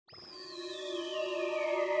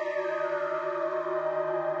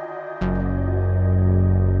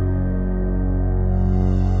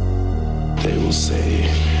people say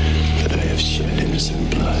that I have shed innocent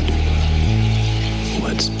blood.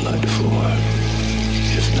 What's blood for,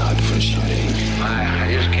 if not for shedding?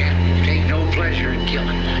 I just can't take no pleasure in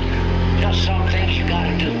killing. Just some things you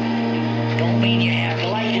gotta do. Don't mean you have to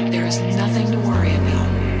like it. There's nothing to worry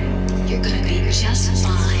about. You're gonna be just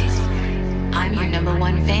fine. I'm your number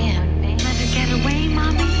one fan. Let her get away,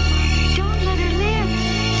 Mommy. Don't let her live.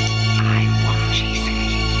 I won't, she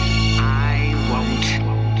said. I won't.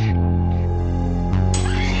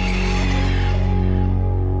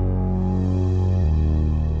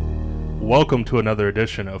 Welcome to another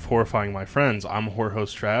edition of Horrifying My Friends. I'm horror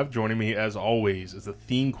host Trav. Joining me, as always, is the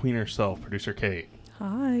theme queen herself, producer Kate.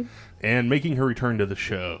 Hi. And making her return to the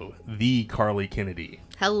show, the Carly Kennedy.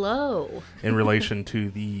 Hello. In relation to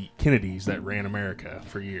the Kennedys that ran America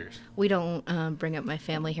for years. We don't bring up my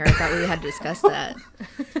family here. I thought we had to discuss that.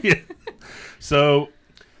 Yeah. So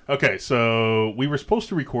we were supposed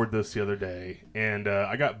to record this the other day, and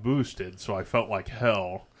I got boosted, so I felt like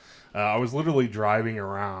hell. I was literally driving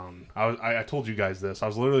around. I told you guys this. I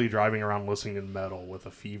was literally driving around listening to metal with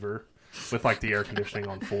a fever, with like the air conditioning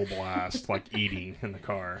on full blast, like eating in the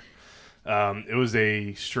car. It was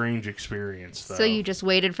a strange experience, though. So you just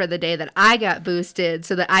waited for the day that I got boosted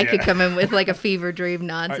so that I could come in with like a fever dream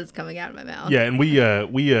nonsense coming out of my mouth. Yeah, and we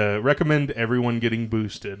recommend everyone getting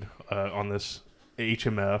boosted on this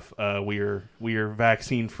HMF. We are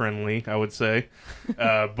vaccine friendly, I would say,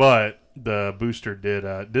 but the booster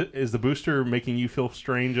is the booster making you feel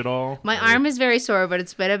strange at all? My arm is very sore, but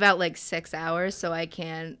it's been about like 6 hours, so I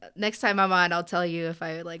can. Next time I'm on, I'll tell you if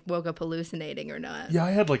I like woke up hallucinating or not. Yeah,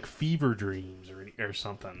 I had like fever dreams or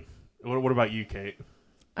something. What about you, Kate?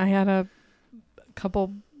 I had a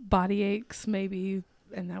couple body aches, maybe,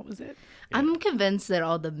 and that was it. I'm convinced that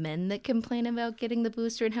all the men that complain about getting the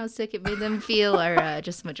booster and how sick it made them feel are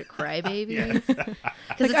just a bunch of crybabies.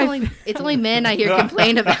 Because it's only men I hear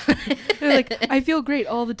complain about it. They're like, I feel great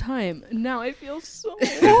all the time. Now I feel so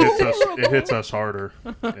It hits us harder.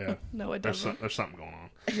 Yeah. No, it doesn't. There's something going on.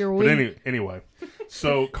 You're But weak. anyway,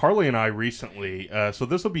 so Carly and I recently, so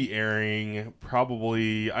this will be airing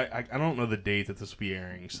probably, I don't know the date that this will be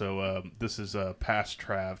airing, so this is past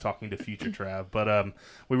Trav talking to future Trav, but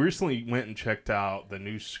we recently went and checked out the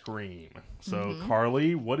new Scream. So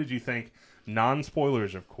Carly, what did you think?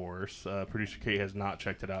 Non-spoilers, of course. Producer Kate has not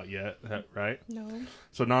checked it out yet, right? No.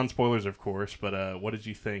 So non-spoilers, of course, but what did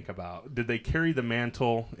you think about? Did they carry the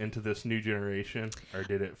mantle into this new generation, or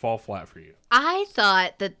did it fall flat for you? I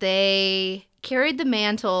thought that they carried the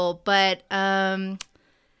mantle, but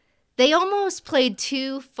they almost played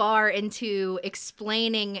too far into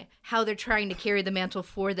explaining how they're trying to carry the mantle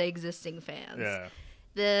for the existing fans. Yeah.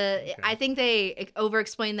 I think they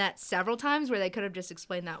over-explained that several times where they could have just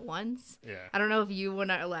explained that once. Yeah. I don't know if you want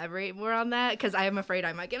to elaborate more on that, because I am afraid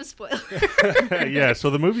I might give a spoiler. Yeah, so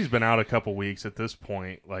the movie's been out a couple weeks at this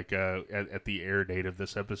point, like at the air date of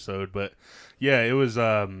this episode. But yeah, it was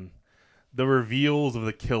the reveals of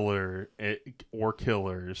the killer or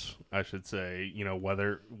killers, I should say. You know,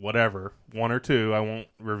 whatever, one or two. I won't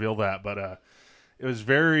reveal that, but it was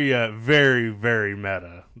very, very, very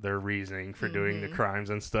meta, their reasoning for doing the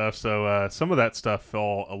crimes and stuff. So some of that stuff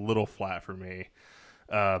fell a little flat for me.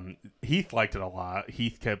 Heath liked it a lot.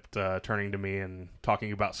 Heath kept turning to me and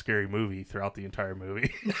talking about Scary Movie throughout the entire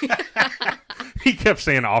movie. He kept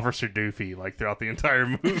saying Officer Doofy like throughout the entire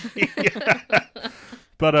movie.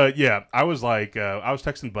 But yeah, I was like, I was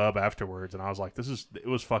texting Bub afterwards, and I was like, it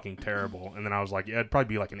was fucking terrible. And then I was like, yeah, it'd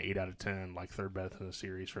probably be like an 8 out of 10, like third best in the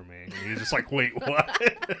series for me. And he was just like, wait, what?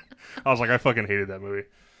 I was like, I fucking hated that movie.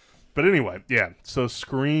 But anyway, yeah. So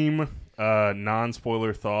Scream,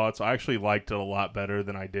 non-spoiler thoughts. I actually liked it a lot better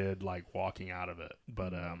than I did like walking out of it.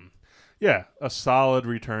 But yeah, a solid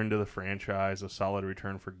return to the franchise, a solid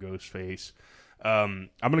return for Ghostface. I'm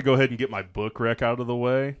going to go ahead and get my book rec out of the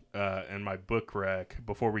way, and my book rec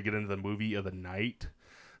before we get into the movie of the night.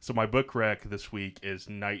 So my book rec this week is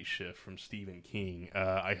Night Shift from Stephen King.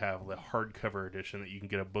 I have the hardcover edition that you can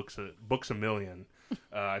get at Books A Million.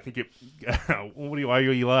 I think it. Why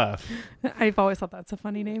do you laugh? I've always thought that's a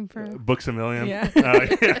funny name for Books A Million. Yeah.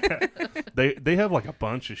 Yeah. They have like a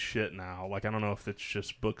bunch of shit now. Like I don't know if it's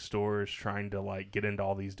just bookstores trying to like get into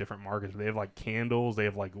all these different markets. But they have like candles. They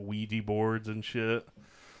have like Ouija boards and shit.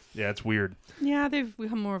 Yeah, it's weird. Yeah, they've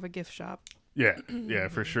become more of a gift shop. Yeah,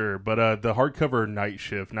 for sure. But the hardcover Night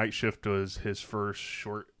Shift was his first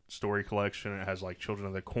short story collection. It has like Children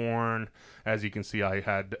of the Corn. As you can see, I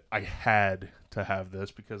had to have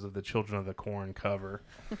this because of the Children of the Corn cover.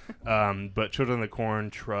 But Children of the Corn,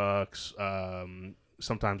 Trucks,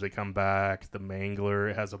 Sometimes They Come Back, The Mangler.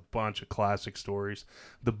 It has a bunch of classic stories.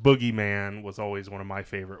 The Boogeyman was always one of my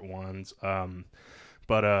favorite ones.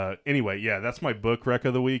 But anyway, yeah, that's my book rec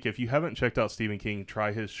of the week. If you haven't checked out Stephen King,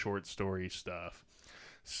 try his short story stuff.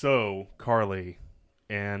 So, Carly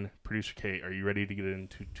and producer Kate, are you ready to get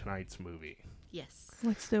into tonight's movie? Yes.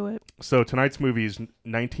 Let's do it. So tonight's movie is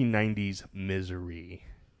 1990's Misery,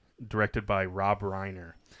 directed by Rob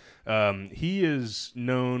Reiner. He is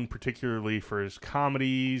known particularly for his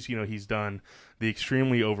comedies. You know, he's done the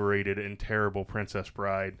extremely overrated and terrible Princess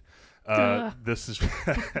Bride. This is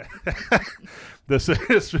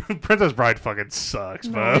Princess Bride fucking sucks,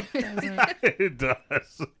 No, bro. it doesn't. It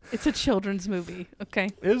does. It's a children's movie. Okay.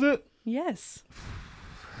 Is it? Yes.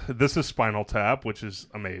 This is Spinal Tap, which is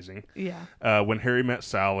amazing. Yeah. When Harry Met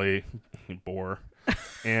Sally, bore,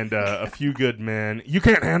 and A Few Good Men, You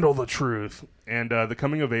Can't Handle the Truth, and the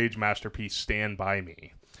coming-of-age masterpiece Stand By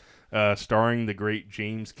Me, starring the great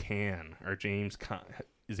James Caan, or James Caan.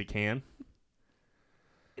 Is it Caan?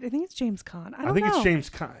 I think it's James Caan. I think don't know. it's James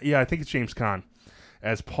Caan. Yeah, I think it's James Caan.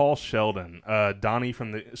 As Paul Sheldon, Sonny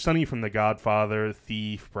from The Godfather,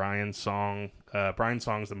 Thief, Brian's Song. Brian's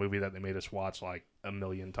Song is the movie that they made us watch like a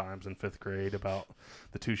million times in 5th grade about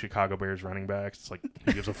the 2 Chicago Bears running backs. It's like,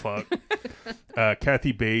 who gives a fuck?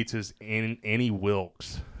 Kathy Bates is Annie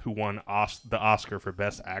Wilkes, who won the Oscar for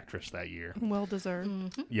Best Actress that year. Well deserved.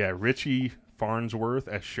 Mm-hmm. Yeah, Richie Farnsworth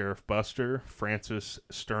as Sheriff Buster, Frances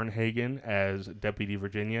Sternhagen as Deputy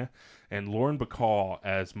Virginia, and Lauren Bacall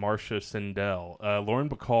as Marcia Sindel. Lauren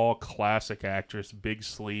Bacall, classic actress, Big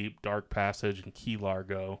Sleep, Dark Passage, and Key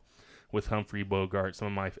Largo with Humphrey Bogart, some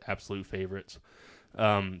of my absolute favorites.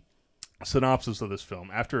 Synopsis of this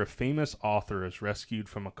film. After a famous author is rescued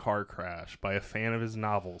from a car crash by a fan of his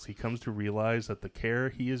novels, he comes to realize that the care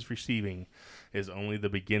he is receiving is only the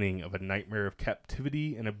beginning of a nightmare of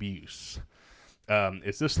captivity and abuse.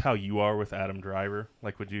 Is this how you are with Adam Driver?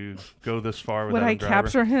 Like, would you go this far with Would Adam I Driver?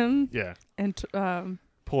 capture him Yeah. and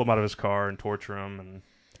Pull him out of his car and torture him. And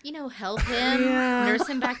You know, help him, Yeah. nurse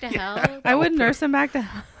him back to health. I would nurse him back to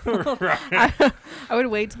health. Right. I would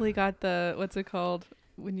wait till he got the, what's it called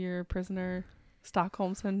when you're a prisoner?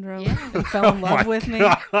 Stockholm Syndrome. Yeah. And fell in Oh love my with me.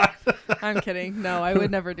 God. I'm kidding. No, I would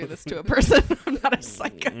never do this to a person. I'm not a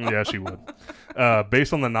psycho. Yeah, she would.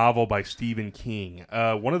 Based on the novel by Stephen King.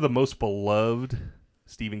 One of the most beloved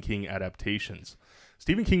Stephen King adaptations.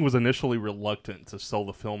 Stephen King was initially reluctant to sell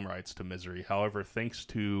the film rights to Misery. However, thanks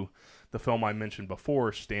to the film I mentioned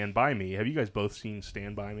before, Stand By Me. Have you guys both seen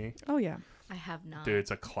Stand By Me? Oh, yeah. I have not. Dude, it's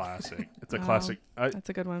a classic. It's a Wow. classic. That's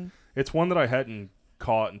a good one. It's one that I hadn't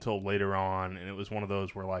caught until later on, and it was one of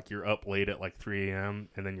those where like you're up late at like 3 a.m.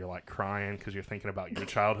 and then you're like crying because you're thinking about your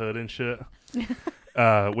childhood and shit.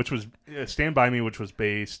 Which was Stand By Me, which was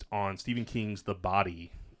based on Stephen King's The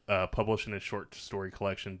Body, published in his short story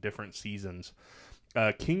collection Different Seasons.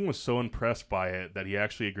 King was so impressed by it that he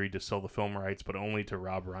actually agreed to sell the film rights, but only to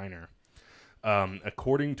Rob Reiner.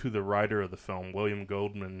 According to the writer of the film, William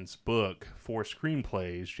Goldman's book, 4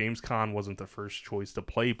 Screenplays, James Caan wasn't the first choice to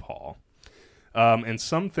play Paul. And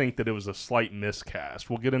some think that it was a slight miscast.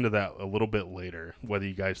 We'll get into that a little bit later, whether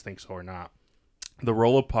you guys think so or not. The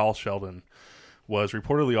role of Paul Sheldon was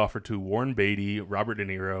reportedly offered to Warren Beatty, Robert De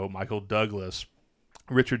Niro, Michael Douglas,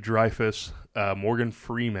 Richard Dreyfuss, Morgan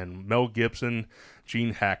Freeman, Mel Gibson,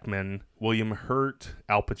 Gene Hackman, William Hurt,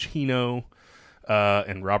 Al Pacino,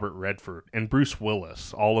 and Robert Redford, and Bruce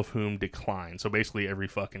Willis, all of whom declined. So basically every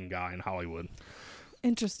fucking guy in Hollywood.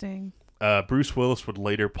 Interesting. Bruce Willis would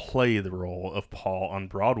later play the role of Paul on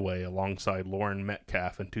Broadway alongside Lauren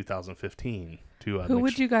Metcalf in 2015. Who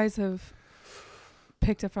would you guys have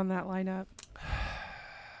picked up from that lineup?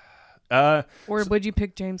 Or would you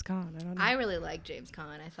pick James Caan? I don't know. I really like James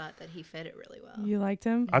Caan. I thought that he fit it really well. You liked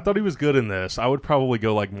him? I thought he was good in this. I would probably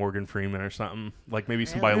go like Morgan Freeman or something. Like maybe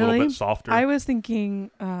somebody a little Really? bit softer. I was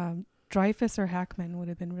thinking Dreyfuss or Hackman would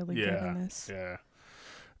have been really good in this. Yeah.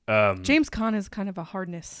 James Caan is kind of a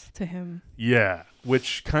hardness to him. Yeah,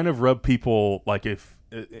 which kind of rubbed people like if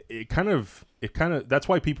it kind of that's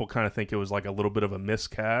why people kind of think it was like a little bit of a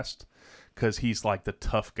miscast because he's like the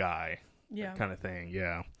tough guy kind of thing.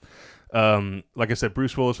 Yeah. Like I said,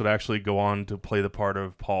 Bruce Willis would actually go on to play the part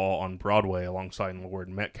of Paul on Broadway alongside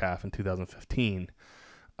Lauren Metcalf in 2015.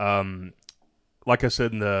 Like I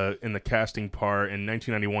said in the casting part, in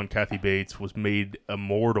 1991, Kathy Bates was made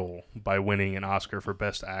immortal by winning an Oscar for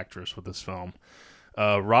Best Actress with this film.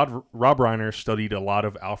 Rob Reiner studied a lot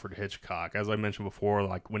of Alfred Hitchcock. As I mentioned before,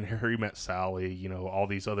 like When Harry Met Sally, you know, all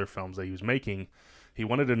these other films that he was making, he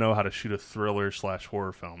wanted to know how to shoot a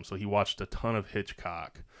thriller/horror film, so he watched a ton of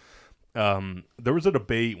Hitchcock. There was a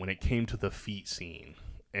debate when it came to the feet scene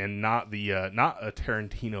and not a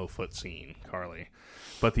Tarantino foot scene, Carly,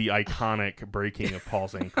 but the iconic breaking of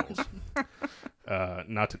Paul's ankles.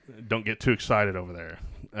 Don't get too excited over there.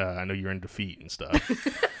 I know you're in defeat and stuff.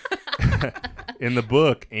 In the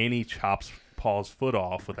book, Annie chops Paul's foot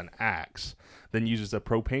off with an axe, then uses a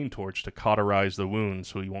propane torch to cauterize the wound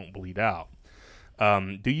so he won't bleed out.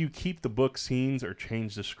 Do you keep the book scenes or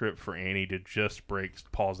change the script for Annie to just break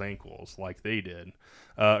Paul's ankles like they did?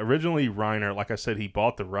 Originally, Reiner, like I said, he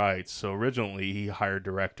bought the rights, so originally he hired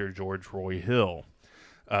director George Roy Hill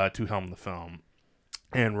to helm the film,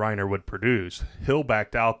 and Reiner would produce. Hill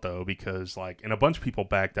backed out, though, because, and a bunch of people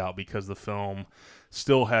backed out because the film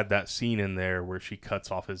still had that scene in there where she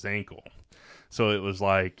cuts off his ankle. So it was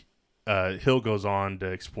Hill goes on to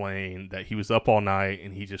explain that he was up all night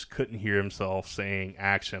and he just couldn't hear himself saying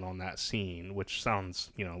action on that scene, which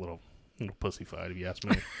sounds, a little pussyfied if you ask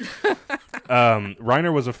me.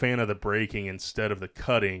 Reiner was a fan of the breaking instead of the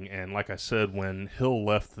cutting, and like I said, when Hill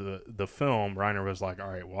left the film, Reiner was like, all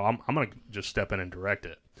right, well, I'm going to just step in and direct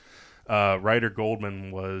it. Writer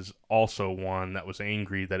Goldman was also one that was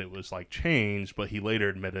angry that it was changed, but he later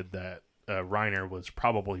admitted that Reiner was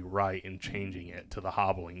probably right in changing it to the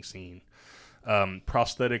hobbling scene.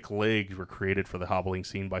 Prosthetic legs were created for the hobbling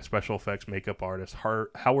scene by special effects makeup artist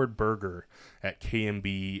Howard Berger at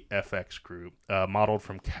KMB FX Group, modeled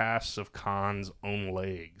from casts of Khan's own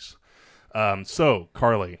legs. So,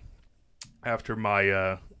 Carly, after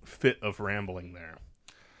my fit of rambling there,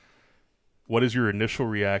 what is your initial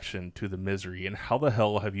reaction to The Misery, and how the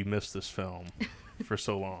hell have you missed this film for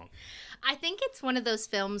so long? I think it's one of those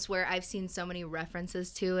films where I've seen so many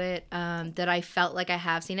references to it that I felt like I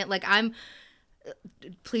have seen it.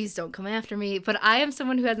 Please don't come after me, but I am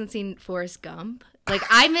someone who hasn't seen Forrest Gump.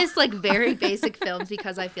 I miss very basic films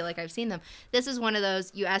because I feel like I've seen them. This is one of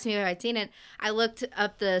those. You asked me if I'd seen it. I looked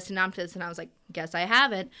up the synopsis and I was like, guess I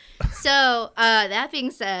haven't. So that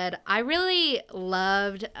being said, I really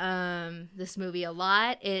loved this movie a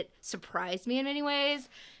lot. It surprised me in many ways.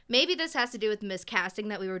 Maybe this has to do with the miscasting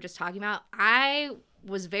that we were just talking about. I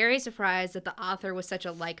was very surprised that the author was such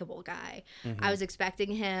a likable guy. Mm-hmm. I was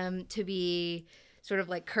expecting him to be sort of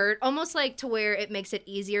like Kurt, almost to where it makes it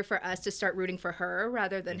easier for us to start rooting for her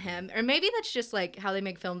rather than him. Or maybe that's just how they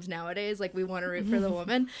make films nowadays. We want to root for the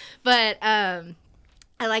woman. But I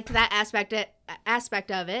liked that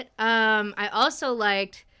aspect of it. I also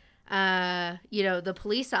liked, the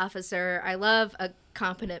police officer. I love a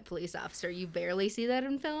competent police officer. You barely see that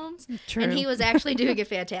in films. True. And he was actually doing a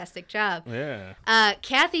fantastic job. Yeah.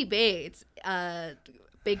 Kathy Bates,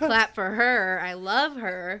 big clap for her. I love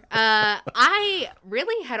her. I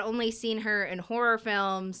really had only seen her in horror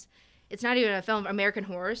films. It's not even a film, American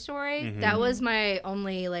Horror Story. Mm-hmm. That was my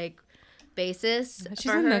only basis. She's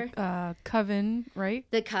for in her. The Coven, right?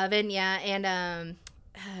 The Coven, yeah, and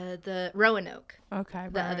the Roanoke. Okay,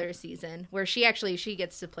 the other season where she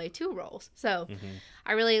gets to play two roles. So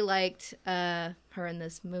I really liked her in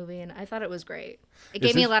this movie, and I thought it was great. It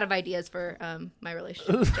gave me a lot of ideas for my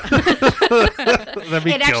relationship.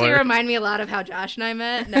 It actually reminded me a lot of how Josh and I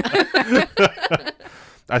met. No.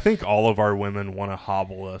 I think all of our women want to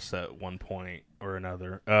hobble us at one point or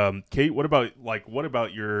another. Kate, what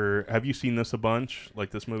about your? Have you seen this a bunch?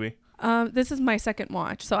 This movie? This is my second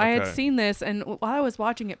watch. So I had seen this, and while I was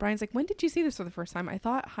watching it, Brian's like, when did you see this for the first time? I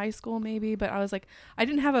thought high school maybe, but I was like, I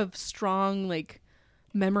didn't have a strong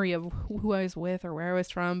memory of who I was with or where I was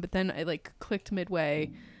from, but then I clicked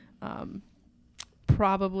midway,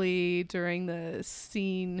 probably during the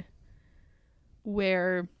scene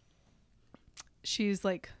where she's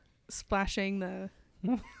splashing a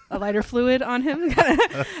lighter fluid on him.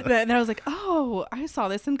 And I was like, oh, I saw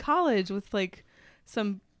this in college with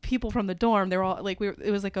some people from the dorm. They were all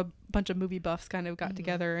it was a bunch of movie buffs kind of got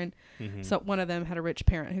together, and so one of them had a rich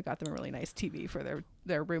parent who got them a really nice TV for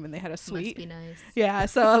their room, and they had a suite. Must be nice. Yeah,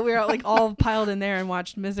 so we were all piled in there and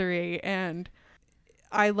watched Misery, and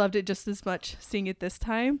I loved it just as much seeing it this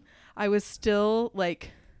time. I was still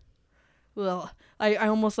I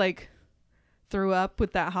almost threw up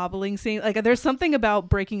with that hobbling scene. There's something about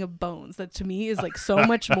breaking of bones that to me is so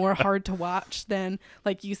much more hard to watch than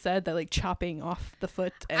you said, that chopping off the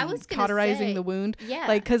foot and cauterizing the wound. Yeah.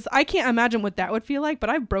 Because I can't imagine what that would feel like, but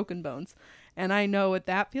I've broken bones and I know what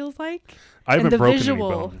that feels like. I haven't broken any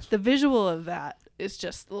bones. The visual of that is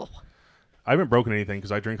just ugh. I haven't broken anything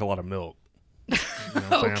because I drink a lot of milk.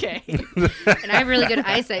 Okay. And I have really good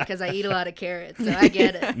eyesight because I eat a lot of carrots, so I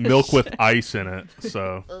get it. Milk with ice in it.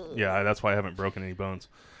 So, yeah, that's why I haven't broken any bones.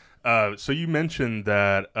 So you mentioned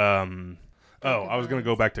that... I was going to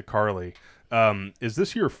go back to Carly. Is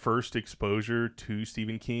this your first exposure to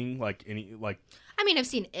Stephen King? I mean, I've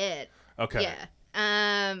seen it. Okay. Yeah.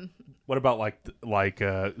 What about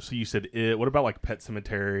so you said it? What about like Pet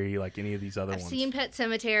Cemetery? Like any of these other I've ones? seen Pet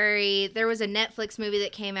Cemetery. There was a Netflix movie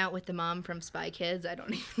that came out with the mom from Spy Kids. I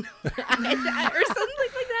don't even know. Or something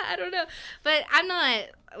like that. I don't know. But I'm not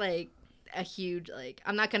like a huge, like,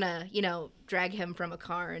 I'm not going to, drag him from a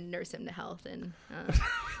car and nurse him to health in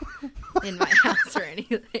my house or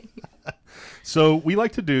anything. So we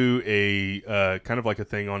like to do a kind of like a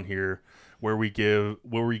thing on here where we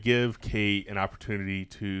give Kate an opportunity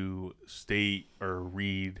to state or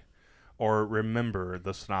read or remember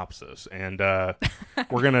the synopsis, and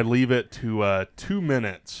we're gonna leave it to 2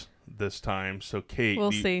 minutes this time. So Kate,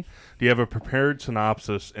 We'll see. Do you have a prepared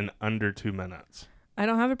synopsis in under 2 minutes? I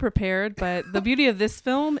don't have it prepared, but the beauty of this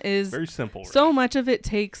film is Very simple. so right? much of it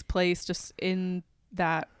takes place just in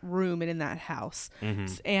that room and in that house.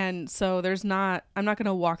 And so I'm not going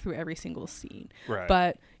to walk through every single scene. Right.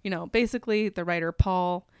 But, basically the writer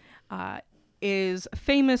Paul is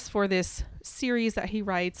famous for this series that he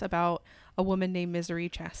writes about a woman named Misery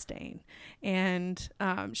Chastain. And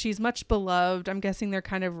she's much beloved. I'm guessing they're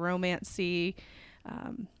kind of romancy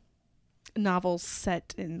novels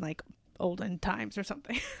set in like olden times or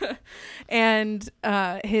something. And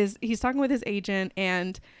he's talking with his agent,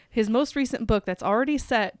 and his most recent book that's already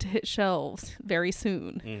set to hit shelves very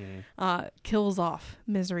soon kills off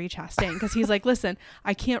Misery Chastain, because he's like, listen,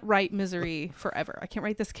 I can't write Misery forever. I can't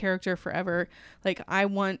write this character forever. Like, I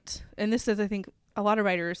want, and this is, I think, a lot of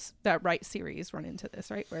writers that write series run into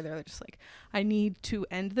this, right? Where they're just like, I need to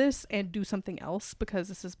end this and do something else because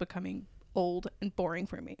this is becoming old and boring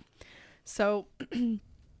for me. So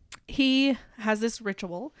he has this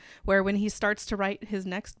ritual where when he starts to write his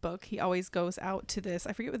next book, he always goes out to this,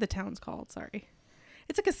 I forget what the town's called, sorry.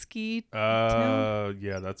 It's like a ski town.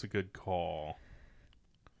 Yeah, that's a good call.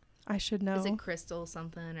 I should know. Is it Crystal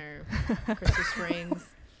something or Crystal Springs?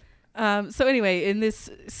 So anyway, in this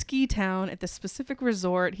ski town at this specific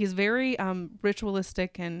resort, he's very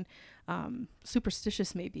ritualistic and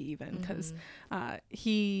superstitious, maybe even, because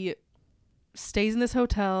he stays in this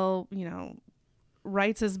hotel,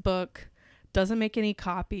 writes his book, doesn't make any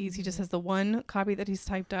copies. He just has the one copy that he's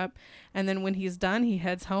typed up. And then when he's done, he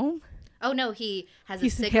heads home. Oh, no, he has a He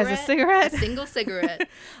cigarette. has a cigarette. A single cigarette.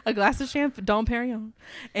 A glass of champagne, Dom Perignon.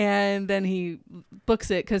 And then he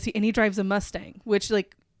books it because he drives a Mustang, which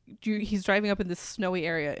he's driving up in this snowy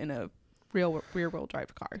area in a real rear-wheel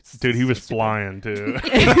drive car. Dude, he was flying too.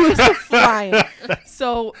 He was flying.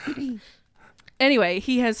 So anyway,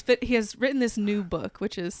 he has written this new book,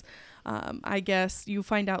 which is, I guess you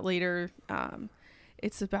find out later,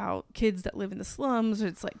 it's about kids that live in the slums.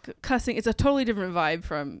 It's like cussing. It's a totally different vibe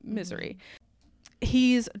from Misery.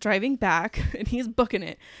 He's driving back and he's booking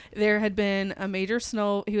it. There had been a major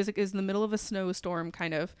snow. He was in the middle of a snowstorm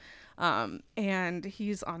kind of. And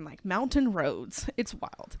he's on like mountain roads. It's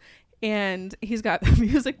wild. And he's got the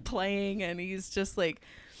music playing and he's just like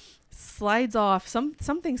slides off.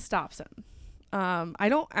 Something stops him.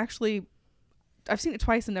 I've seen it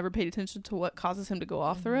twice and never paid attention to what causes him to go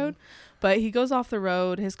off the road, but he goes off the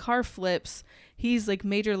road. His car flips. He's like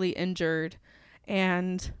majorly injured,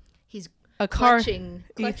 and He's a car clutching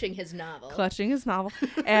his novel. clutching his novel,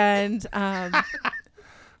 and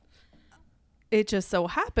it just so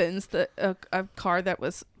happens that a car that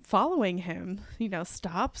was following him,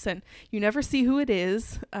 stops, and you never see who it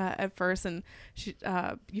is at first, and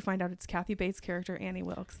you find out it's Kathy Bates' character, Annie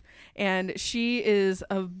Wilkes, and she is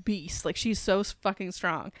a beast. Like, she's so fucking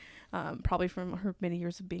strong, probably from her many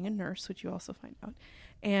years of being a nurse, which you also find out.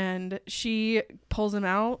 And she pulls him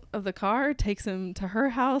out of the car, takes him to her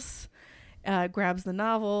house, grabs the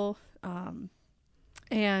novel,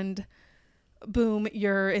 and boom,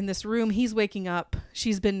 you're in this room. He's waking up.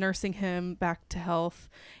 She's been nursing him back to health.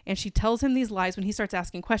 And she tells him these lies when he starts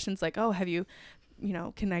asking questions like, oh, have you,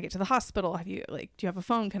 can I get to the hospital? Do you have a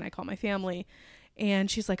phone? Can I call my family?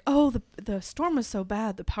 And she's like, oh, the storm was so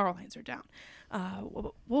bad. The power lines are down.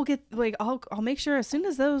 We'll get, I'll make sure as soon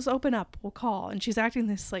as those open up, we'll call. And she's acting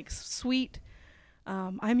this like sweet,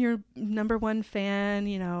 I'm your number one fan,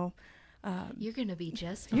 You're going to be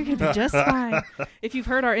just fine. You're going to be just fine. If you've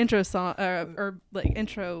heard our intro song or like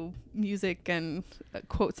intro music and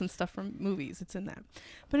quotes and stuff from movies, it's in that.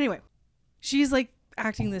 But anyway, she's like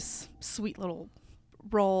acting this sweet little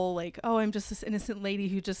role, like, oh, I'm just this innocent lady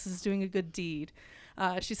who just is doing a good deed.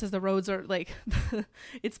 She says the roads are like,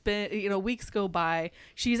 it's been, weeks go by.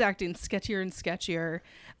 She's acting sketchier and sketchier.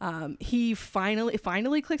 He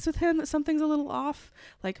finally clicks with him that something's a little off.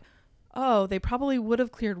 Like, oh, they probably would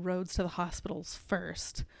have cleared roads to the hospitals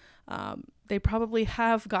first. They probably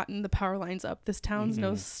have gotten the power lines up. This town's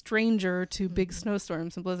no stranger to big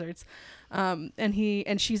snowstorms and blizzards.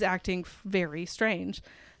 And she's acting very strange.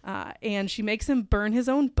 And she makes him burn his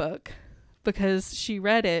own book because she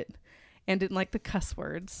read it and didn't like the cuss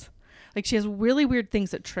words. Like, she has really weird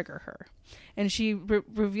things that trigger her. And she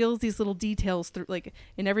reveals these little details through, like,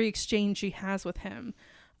 in every exchange she has with him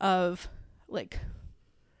of, like,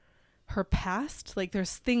 her past. Like,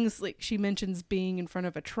 there's things, like, she mentions being in front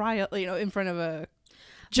of a trial, you know, in front of a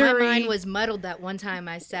jury. My mind was muddled that one time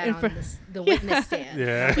I sat on the witness stand.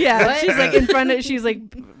 Yeah. Yeah, What? she's like in front of, she's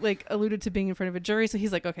like alluded to being in front of a jury. So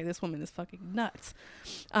he's like, okay, this woman is fucking nuts.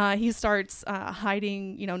 He starts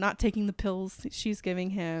hiding, you know, not taking the pills she's giving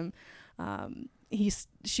him.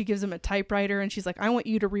 She gives him a typewriter and she's like, I want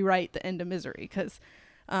you to rewrite The End of Misery, because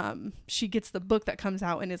she gets the book that comes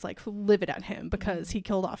out and is like livid at him because he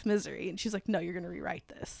killed off Misery. And she's like, no, you're going to rewrite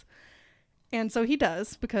this. And so he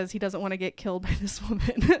does, because he doesn't want to get killed by this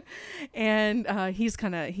woman. And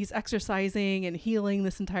he's exercising and healing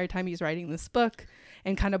this entire time he's writing this book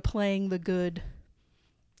and kind of playing the good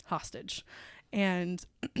hostage. And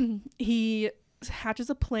he hatches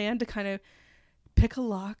a plan to kind of pick a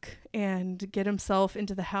lock and get himself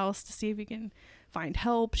into the house to see if he can find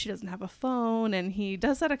help. She doesn't have a phone. And he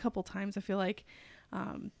does that a couple times, I feel like,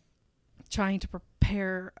 trying to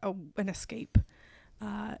prepare an escape.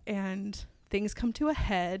 And things come to a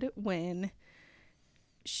head when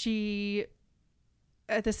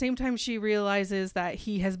at the same time she realizes that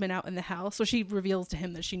he has been out in the house. So she reveals to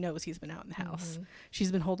him that she knows he's been out in the house.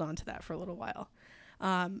 She's been holding on to that for a little while.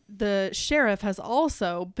 The sheriff has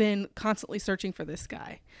also been constantly searching for this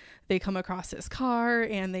guy. They come across his car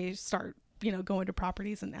and they start, you know, going to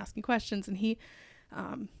properties and asking questions. And he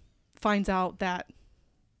finds out that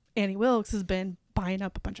Annie Wilkes has been buying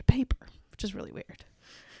up a bunch of paper, which is really weird.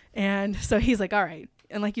 And so he's like, all right.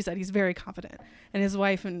 And like you said, he's very confident. And his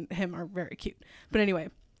wife and him are very cute. But anyway,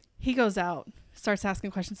 he goes out, starts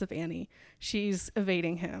asking questions of Annie. She's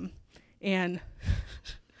evading him. And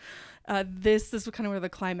this is kind of where the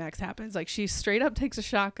climax happens. Like, she straight up takes a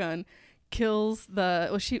shotgun, kills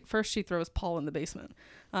she throws Paul in the basement.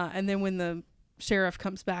 And then when the sheriff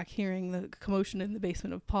comes back, hearing the commotion in the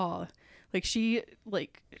basement of Paul, like, she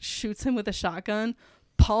like shoots him with a shotgun,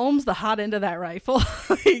 palms the hot end of that rifle,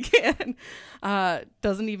 and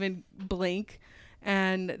doesn't even blink.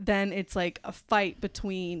 And then it's like a fight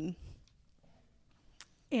between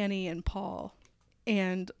Annie and Paul,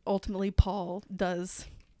 and ultimately Paul does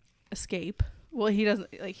escape. Well, he doesn't,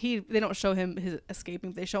 like, they don't show him his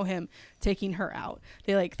escaping. They show him taking her out.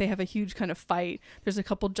 They have a huge kind of fight. There's a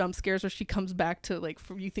couple jump scares where she comes back to, like,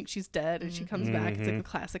 you think she's dead and she comes back. It's like the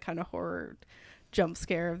classic kind of horror jump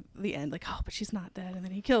scare of the end, like, oh, but she's not dead, and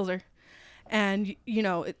then he kills her. And, you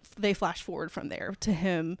know, they flash forward from there to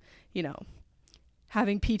him, you know,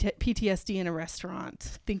 having PTSD in a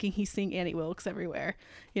restaurant, thinking he's seeing Annie Wilkes everywhere,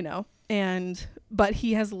 you know, but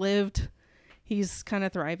he has lived, he's kind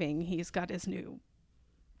of thriving, he's got his new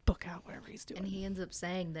book out, whatever he's doing. And he ends up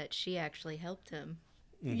saying that she actually helped him.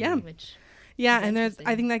 Yeah. Which and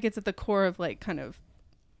I think that gets at the core of, like, kind of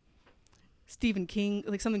Stephen King,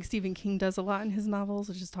 like something Stephen King does a lot in his novels,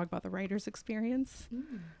 which is talk about the writer's experience.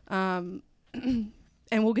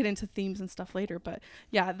 And we'll get into themes and stuff later, but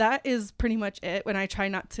yeah, that is pretty much it. When I try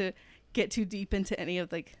not to get too deep into any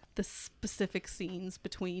of, like, the specific scenes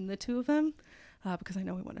between the two of them, because I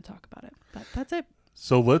know we want to talk about it, but that's it.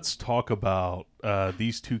 So let's talk about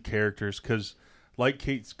these two characters, because like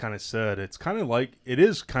Kate's kind of said, it's kind of like, it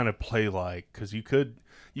is kind of play-like, because you could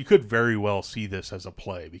very well see this as a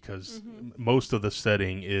play, because most of the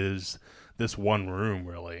setting is this one room,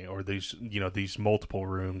 really, or these multiple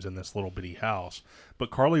rooms in this little bitty house. But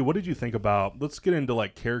Carly, what did you think about, let's get into,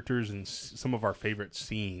 like, characters and some of our favorite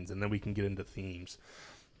scenes, and then we can get into themes.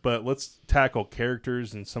 But let's tackle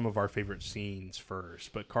characters and some of our favorite scenes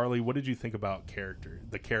first. But Carly, what did you think about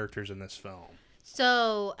the characters in this film?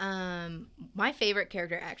 So, my favorite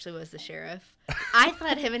character actually was the sheriff. I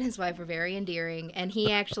thought him and his wife were very endearing, and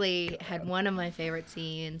he actually had one of my favorite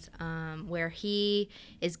scenes where he's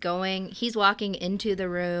walking into the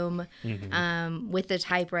room with the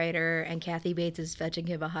typewriter, and Kathy Bates is fetching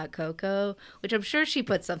him a hot cocoa, which I'm sure she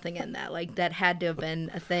put something in that. Like, that had to have been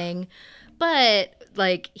a thing. But,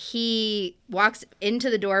 like, he walks into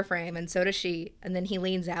the door frame, and so does she, and then he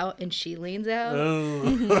leans out, and she leans out.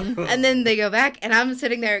 And then they go back, and I'm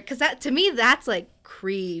sitting there, because to me, that's, like,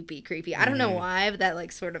 creepy. I don't know why, but that,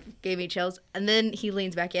 like, sort of gave me chills. And then he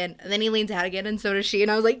leans back in, and then he leans out again, and so does she, and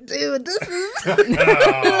I was like, dude, this is...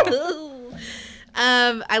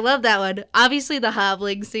 I love that one. Obviously, the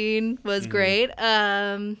hobbling scene was great.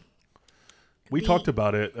 We talked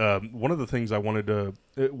about it. One of the things I wanted to,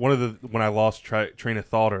 when I lost train of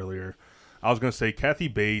thought earlier, I was going to say Kathy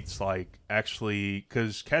Bates, like, actually,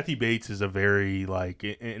 because Kathy Bates is a very, like,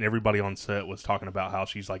 and everybody on set was talking about how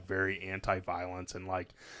she's, like, very anti-violence and,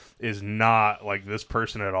 like, is not, like, this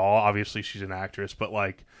person at all. Obviously, she's an actress, but,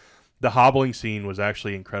 like, the hobbling scene was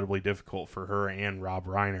actually incredibly difficult for her and Rob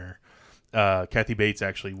Reiner. Kathy Bates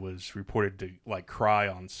actually was reported to, like, cry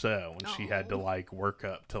on set when she had to, like, work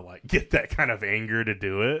up to, like, get that kind of anger to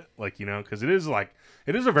do it. Like, you know, because it is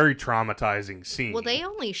a very traumatizing scene. Well, they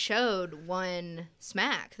only showed one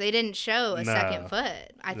smack. They didn't show a second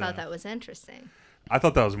foot. I thought that was interesting. I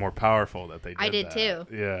thought that was more powerful that they did. I did that.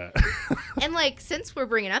 too. Yeah. And, like, since we're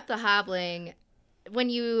bringing up the hobbling, when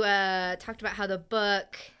you talked about how the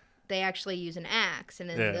book, they actually use an axe, and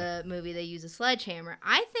in the movie they use a sledgehammer,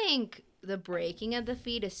 I think the breaking of the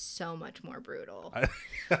feet is so much more brutal.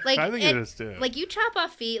 Like, I think it is too. Like, you chop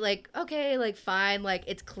off feet, like, okay, like, fine, like,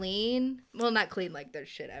 it's clean. Well, not clean, like, there's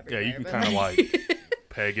shit everywhere. Yeah, you can kind of, like,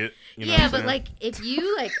 peg it. You know yeah, what I'm but, like, if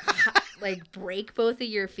you, like, like, break both of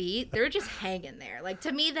your feet, they're just hanging there. Like,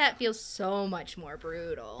 to me, that feels so much more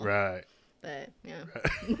brutal. Right. But, yeah.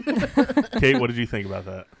 Right. Kate, what did you think about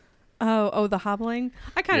that? Oh, the hobbling.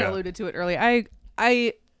 I kind of alluded to it earlier.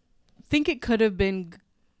 I think it could have been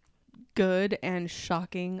good and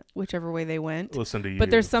shocking whichever way they went. Listen to you. But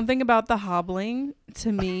there's something about the hobbling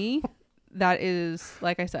to me that is,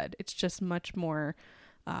 like I said, it's just much more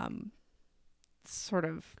sort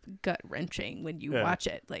of gut wrenching when you watch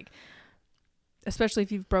it. Like, especially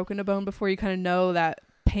if you've broken a bone before, you kind of know that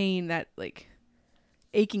pain, that, like,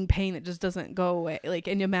 aching pain that just doesn't go away. Like,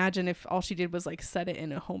 and imagine if all she did was, like, set it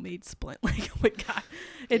in a homemade splint. Like, oh my God,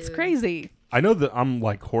 it's crazy. I know that I'm,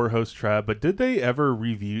 like, horror host Trav, but did they ever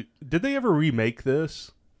remake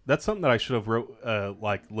this? That's something that I should have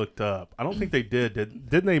looked up. I don't think they did.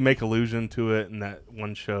 Didn't they make allusion to it in that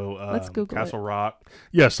one show, Let's Google Castle it. Rock?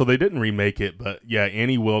 Yeah, so they didn't remake it, but yeah,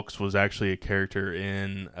 Annie Wilkes was actually a character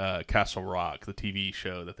in Castle Rock, the TV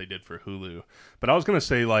show that they did for Hulu. But I was gonna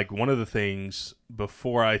say, like, one of the things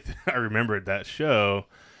before I remembered that show,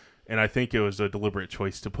 and I think it was a deliberate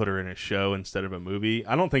choice to put her in a show instead of a movie.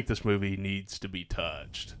 I don't think this movie needs to be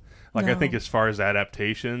touched. Like, I think as far as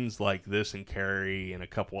adaptations, like this and Carrie and a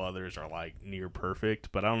couple others are, like, near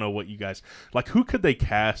perfect. But I don't know what you guys... Like, who could they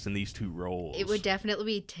cast in these two roles? It would definitely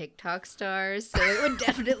be TikTok stars, so it would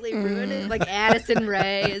definitely ruin it. Like, Addison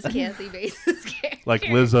Rae as Kathy Bates' character. Like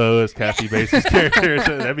Lizzo as Kathy Bates' character.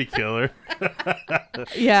 That'd be killer.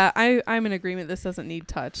 Yeah, I'm in agreement. This doesn't need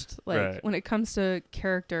touched. Like, Right. when it comes to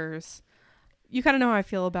characters, you kind of know how I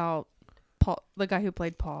feel about Paul, the guy who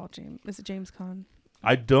played Paul. Is it James Caan?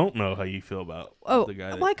 I don't know how you feel about the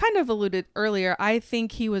guy. Well, I kind of alluded earlier. I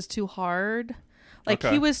think he was too hard. Like,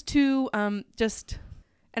 Okay. he was too just...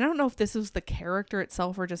 And I don't know if this was the character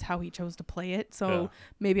itself or just how he chose to play it. So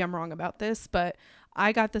maybe I'm wrong about this. But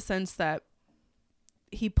I got the sense that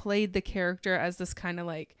he played the character as this kind of,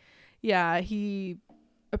 like... Yeah, he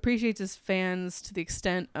appreciates his fans to the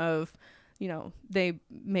extent of... You know, they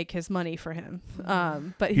make his money for him.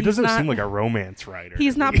 But he doesn't seem like a romance writer.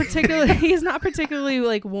 He's not particularly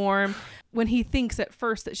like warm when he thinks at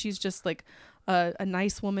first that she's just like a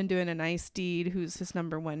nice woman doing a nice deed who's his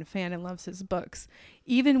number one fan and loves his books.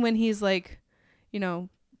 Even when he's like, you know,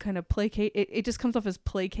 kind of placate, it just comes off as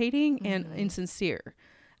placating and insincere.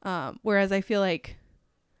 Whereas I feel like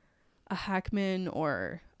a Hackman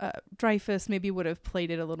or Dreyfuss maybe would have played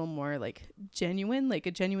it a little more like genuine, like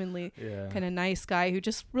a genuinely kind of nice guy who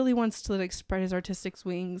just really wants to like spread his artistic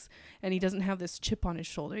wings, and he doesn't have this chip on his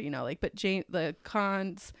shoulder, you know, like, but the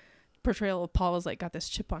Caan's portrayal of Paul is like got this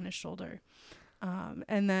chip on his shoulder.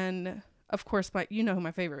 And then of course you know who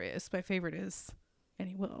my favorite is. My favorite is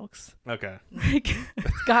Annie Wilkes. Okay. Like,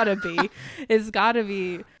 it's gotta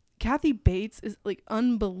be. Kathy Bates is like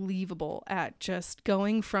unbelievable at just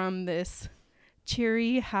going from this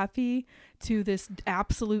cheery, happy to this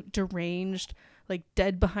absolute deranged, like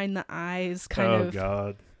dead behind the eyes kind of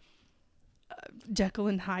God. Jekyll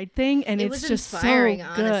and Hyde thing, and It it's was just inspiring,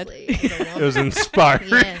 so good. honestly. as a woman. It was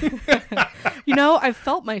inspiring. Yeah. You know, I've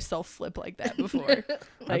felt myself flip like that before.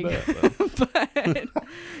 Like, but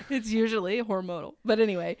it's usually hormonal. But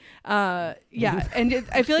anyway, yeah, and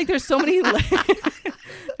I feel like there's so many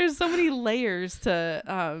there's so many layers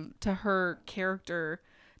to her character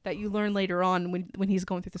that you learn later on when he's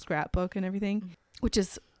going through the scrapbook and everything, which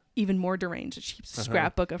is even more deranged. She keeps a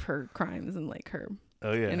scrapbook of her crimes and like her.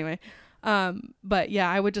 Oh yeah. Anyway, but yeah,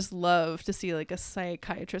 I would just love to see like a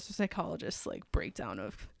psychiatrist or psychologist like breakdown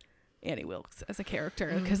of Annie Wilkes as a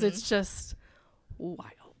character, because it's just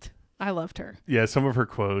wild. I loved her. Yeah, some of her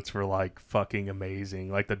quotes were like fucking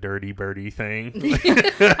amazing, like the dirty birdie thing.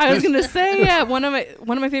 I was gonna say, yeah, one of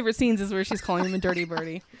my favorite scenes is where she's calling him a dirty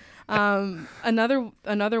birdie.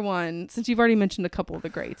 Another one, since you've already mentioned a couple of the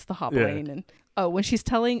greats, the hobbling, and when she's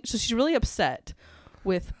she's really upset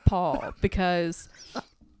with Paul because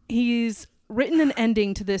he's written an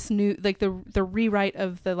ending to this new, like the rewrite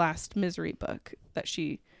of the last Misery book that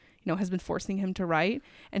she, has been forcing him to write,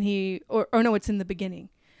 and it's in the beginning.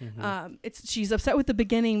 Mm-hmm. She's upset with the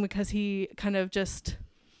beginning because he kind of just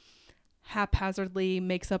haphazardly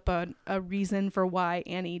makes up a reason for why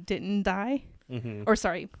Annie didn't die, or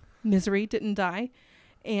sorry, Misery didn't die,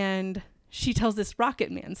 and she tells this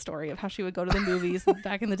Rocket Man story of how she would go to the movies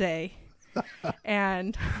back in the day,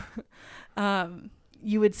 and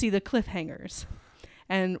you would see the cliffhangers.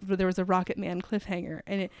 And there was a Rocket Man cliffhanger,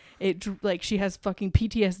 and it like she has fucking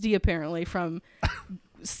PTSD apparently from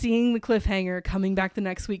seeing the cliffhanger, coming back the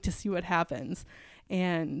next week to see what happens,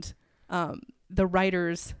 and the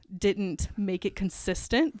writers didn't make it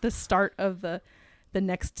consistent. The start of the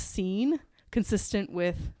next scene consistent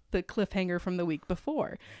with the cliffhanger from the week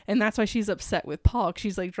before, and that's why she's upset with Paul.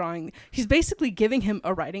 She's like she's basically giving him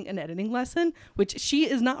a writing and editing lesson, which she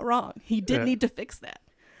is not wrong. He did need to fix that.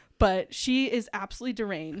 But she is absolutely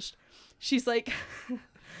deranged. She's like,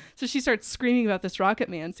 so she starts screaming about this Rocket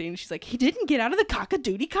Man scene. She's like, he didn't get out of the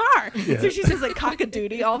cock-a-doodie car. Yeah. So she says like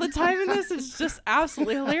cock-a-doodie all the time in this. It's just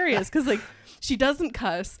absolutely hilarious because like she doesn't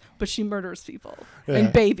cuss, but she murders people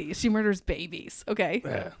and babies. She murders babies. Okay.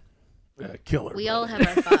 Killer. We all have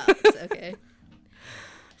our thoughts. Okay.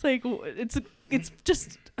 It's like it's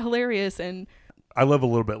just hilarious. And I love a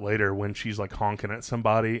little bit later when she's like honking at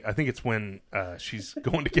somebody. I think it's when she's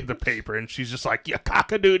going to get the paper and she's just like, yeah,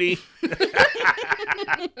 cock-a-doodie.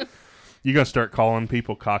 You gonna start calling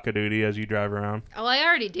people cock-a-doodie as you drive around? Oh, I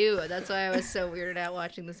already do. That's why I was so weirded out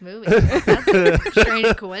watching this movie. That's a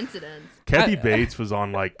strange coincidence. Kathy Bates was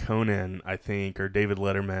on like Conan, I think, or David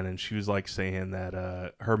Letterman, and she was like saying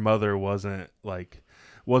that her mother wasn't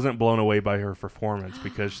blown away by her performance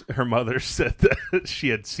because her mother said that she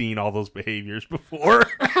had seen all those behaviors before.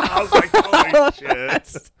 I was like, holy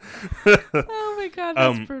shit. Oh my God,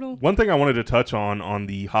 that's brutal. One thing I wanted to touch on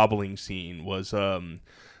the hobbling scene was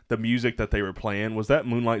the music that they were playing. Was that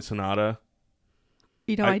Moonlight Sonata?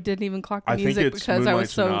 I didn't even clock the music because Moonlight I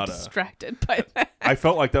was so Sonata. Distracted by that. I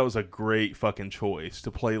felt like that was a great fucking choice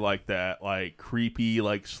to play like that, like creepy,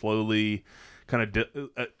 like slowly kind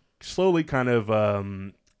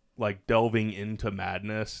of like delving into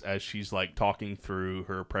madness as she's like talking through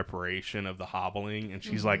her preparation of the hobbling, and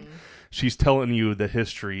she's like she's telling you the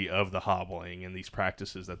history of the hobbling and these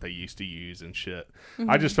practices that they used to use and shit.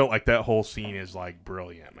 I just felt like that whole scene is like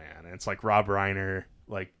brilliant, man. And it's like Rob Reiner,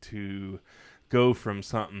 like, to go from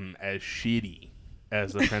something as shitty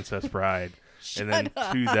as The Princess Bride and then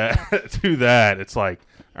to that it's like,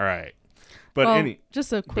 all right. But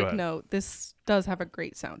just a quick note, this does have a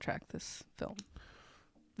great soundtrack, this film.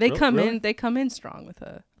 They come in strong with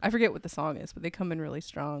I forget what the song is, but they come in really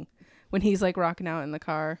strong when he's like rocking out in the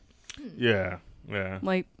car. Yeah.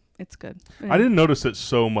 Like, it's good. I didn't notice it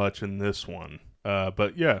so much in this one.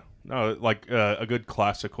 But yeah, no, like a good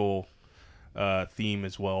classical theme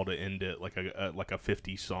as well to end it, like a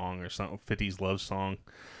 50s song or something, 50s love song.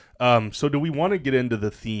 So do we want to get into the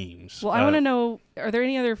themes? Well, I want to know, are there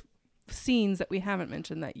any other scenes that we haven't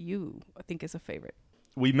mentioned that you think is a favorite?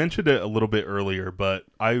 We mentioned it a little bit earlier, but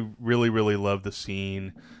I really, really love the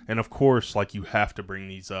scene. And of course, like, you have to bring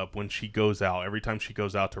these up when she goes out, every time she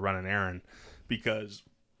goes out to run an errand, because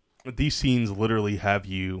these scenes literally have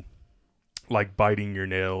you like biting your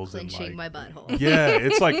nails clenching and like, my butthole. Yeah,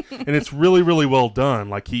 it's like, and it's really, really well done.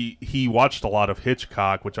 Like he watched a lot of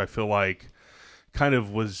Hitchcock, which I feel like kind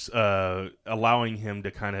of was allowing him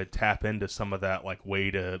to kind of tap into some of that like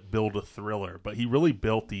way to build a thriller. But he really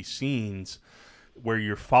built these scenes where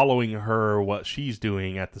you're following her, what she's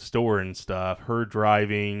doing at the store and stuff, her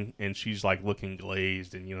driving, and she's like looking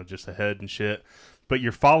glazed and, just ahead and shit. But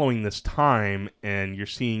you're following this time and you're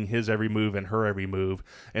seeing his every move and her every move.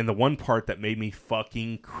 And the one part that made me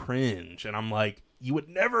fucking cringe, and I'm like, you would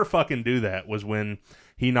never fucking do that, was when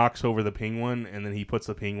he knocks over the penguin and then he puts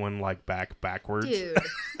the penguin like backwards. Dude,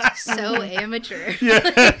 so amateur.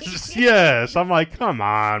 Yes. I'm like, come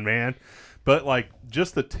on, man. But like,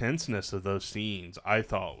 just the tenseness of those scenes, I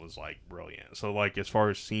thought was like brilliant. So like, as far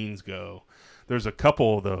as scenes go, there's a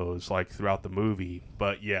couple of those like throughout the movie.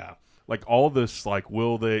 But yeah, like all this, like,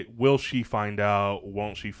 will she find out?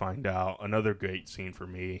 Won't she find out? Another great scene for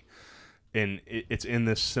me, and it's in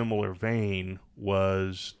this similar vein,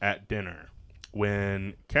 was at dinner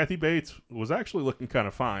when Kathy Bates was actually looking kind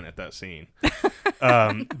of fine at that scene.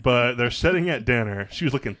 But they're sitting at dinner. She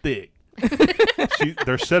was looking thick.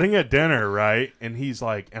 They're sitting at dinner, right? And he's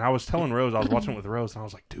like, and I was telling Rose, I was watching it with Rose, and I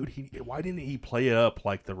was like, dude, why didn't he play it up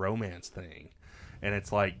like the romance thing? And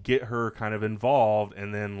it's like, get her kind of involved,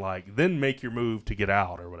 and then make your move to get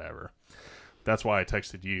out or whatever. That's why I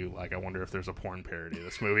texted you. Like, I wonder if there's a porn parody of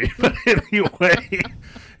this movie. But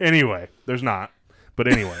anyway, there's not. But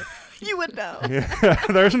anyway. You would know. Yeah,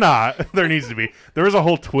 there's not. There needs to be. There was a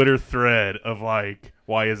whole Twitter thread of like,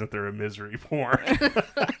 why isn't there a misery porn?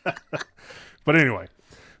 But anyway,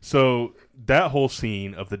 so that whole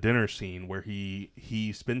scene of the dinner scene where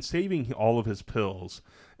he's been saving all of his pills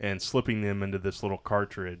and slipping them into this little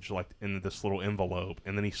cartridge, like into this little envelope,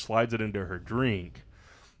 and then he slides it into her drink.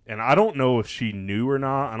 And I don't know if she knew or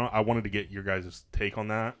not. I wanted to get your guys' take on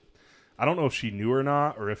that. I don't know if she knew or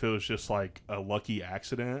not, or if it was just like a lucky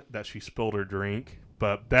accident that she spilled her drink.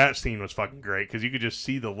 But that scene was fucking great because you could just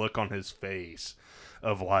see the look on his face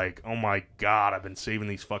of like, oh my God, I've been saving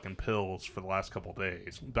these fucking pills for the last couple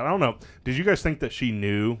days. But I don't know. Did you guys think that she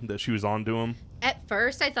knew that she was onto him? At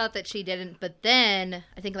first, I thought that she didn't, but then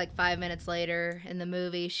I think like 5 minutes later in the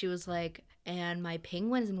movie, she was like, and my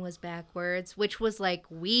penguin was backwards, which was like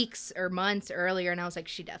weeks or months earlier, and I was like,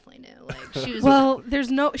 she definitely knew. Like she was. Well,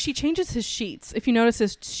 she changes his sheets. If you notice,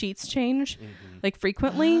 his sheets change like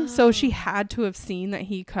frequently, so she had to have seen that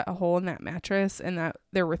he cut a hole in that mattress and that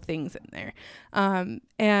there were things in there,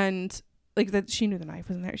 and like that she knew the knife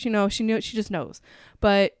was in there. She knew. She just knows,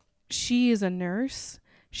 but she is a nurse.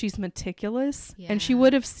 She's meticulous, and she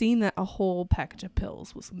would have seen that a whole package of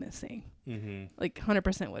pills was missing. Mm-hmm. Like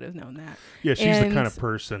 100% would have known that. Yeah, she's the kind of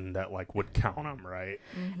person that like would count them, right?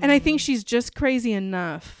 Mm-hmm. And I think she's just crazy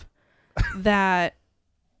enough that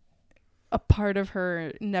a part of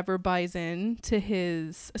her never buys in to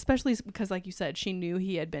his, especially because, like you said, she knew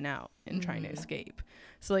he had been out and trying to escape.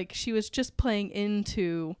 So like she was just playing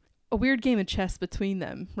into a weird game of chess between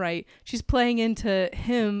them, right? She's playing into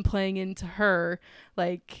him, playing into her,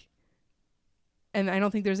 like, and I don't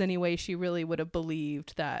think there's any way she really would have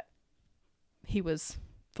believed that he was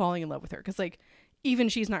falling in love with her. Because, like, even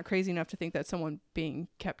she's not crazy enough to think that someone being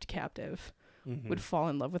kept captive would fall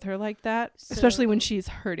in love with her like that, especially when she's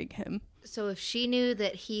hurting him. So if she knew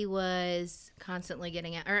that he was constantly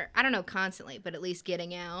getting out, or I don't know constantly, but at least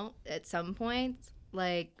getting out at some point,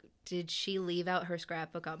 like, did she leave out her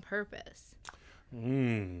scrapbook on purpose?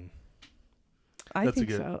 I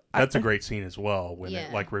think so. That's a great scene as well when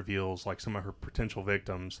it like reveals like some of her potential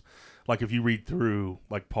victims. Like if you read through,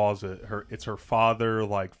 like pause it, it's her father,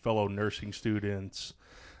 like fellow nursing students,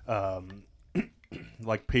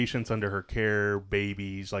 like patients under her care,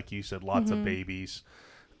 babies, like you said, lots of babies.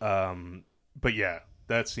 But yeah,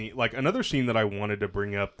 that scene, like another scene that I wanted to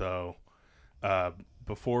bring up though,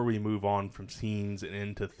 before we move on from scenes and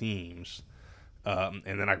into themes, and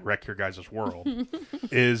then I wreck your guys' world,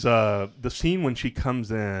 is the scene when she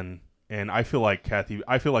comes in, and I feel like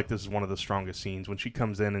this is one of the strongest scenes, when she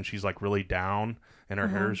comes in and she's like really down and her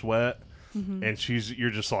hair's wet, and you're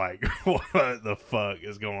just like, what the fuck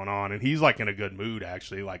is going on? And he's like in a good mood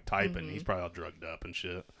actually, like typing. He's probably all drugged up and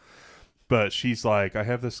shit. But she's like, I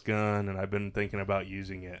have this gun and I've been thinking about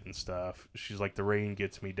using it and stuff. She's like, the rain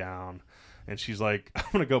gets me down. And she's like, I'm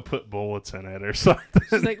going to go put bullets in it or something.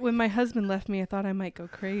 She's like, when my husband left me, I thought I might go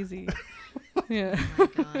crazy. Yeah. Oh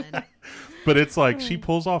my God. But it's like, she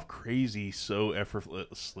pulls off crazy so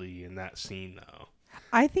effortlessly in that scene, though.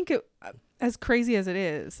 I think it, as crazy as it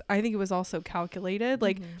is, I think it was also calculated.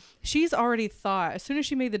 Like, she's already thought, as soon as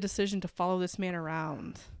she made the decision to follow this man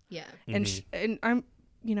around. Yeah. And and I'm,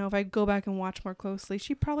 you know, if I go back and watch more closely,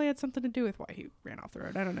 she probably had something to do with why he ran off the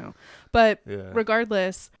road. I don't know. But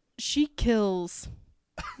regardless, she kills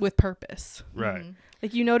with purpose. Right.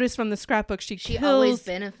 Like you notice from the scrapbook, she kills. Always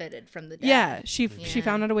benefited from the death. Yeah, she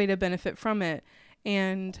found out a way to benefit from it.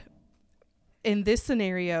 And in this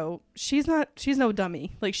scenario, she's no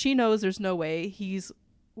dummy. Like she knows there's no way he's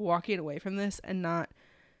walking away from this and not,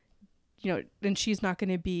 you know, and she's not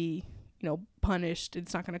going to be, you know, punished.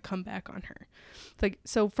 It's not going to come back on her. It's like,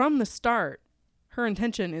 so from the start, her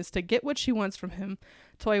intention is to get what she wants from him,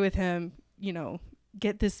 toy with him, you know,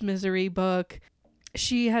 get this misery book.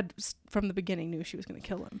 She had from the beginning knew she was going to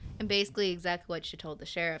kill him. And basically exactly what she told the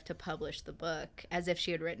sheriff, to publish the book as if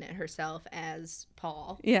she had written it herself as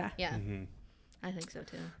Paul. Yeah. Yeah. I think so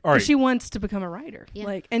too. All right. She wants to become a writer. Yeah.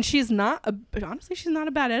 Like, and she's not honestly, she's not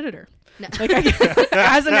a bad editor. No. Like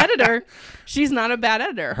as an editor, she's not a bad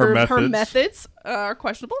editor. Her methods are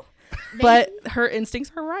questionable. but her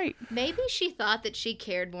instincts are right. Maybe she thought that she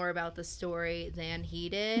cared more about the story than he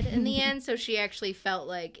did in the end, so she actually felt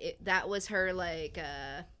like that was her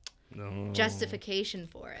justification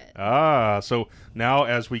for it. So now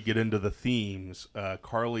as we get into the themes,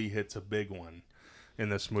 Carly hits a big one in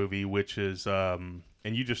this movie, which is, and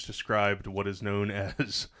you just described what is known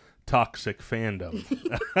as toxic fandom.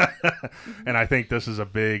 And I think this is a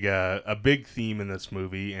big theme in this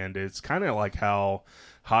movie, and it's kind of like how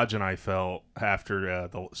Hodge and I felt after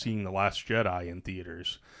seeing The Last Jedi in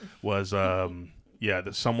theaters was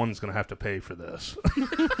that someone's going to have to pay for this.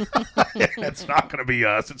 It's not going to be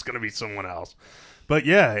us, it's going to be someone else. But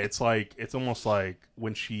yeah, it's almost like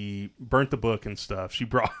when she burnt the book and stuff, she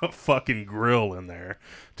brought a fucking grill in there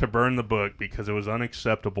to burn the book because it was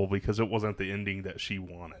unacceptable, because it wasn't the ending that she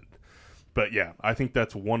wanted. But yeah, I think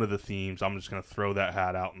that's one of the themes. I'm just going to throw that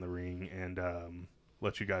hat out in the ring and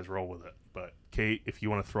let you guys roll with it. But Kate, if you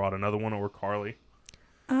want to throw out another one, or Carly.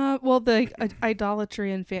 Well, the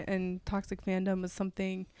idolatry and toxic fandom is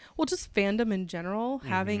something. Well, just fandom in general,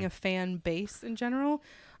 having a fan base in general,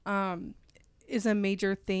 is a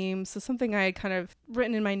major theme. So something I had kind of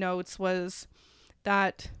written in my notes was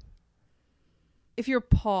that if you're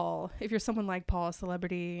someone like Paul, a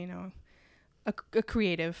celebrity, a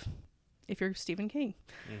creative, if you're Stephen King,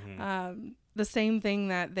 the same thing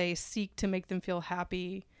that they seek to make them feel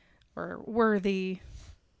happy or worthy,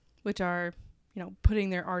 which are, putting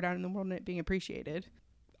their art out in the world and it being appreciated,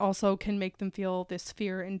 also can make them feel this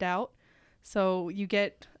fear and doubt. So you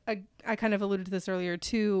get, I kind of alluded to this earlier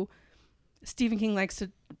too, Stephen King likes to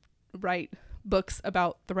write books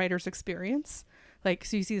about the writer's experience.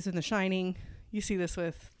 So you see this in The Shining, you see this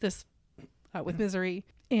with Misery,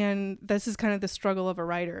 and this is kind of the struggle of a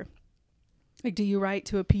writer. Do you write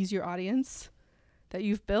to appease your audience that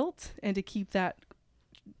you've built and to keep that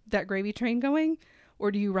gravy train going? Or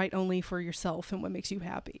do you write only for yourself and what makes you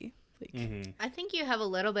happy? I think you have a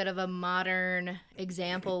little bit of a modern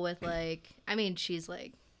example with she's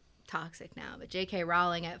toxic now, but J.K.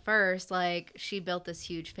 Rowling at first, she built this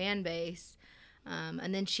huge fan base.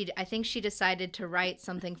 And then I think she decided to write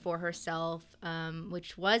something for herself,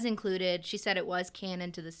 which was included. She said it was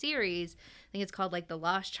canon to the series. I think it's called The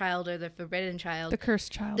Lost Child or the Forbidden Child. The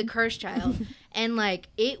Cursed Child. The Cursed Child. And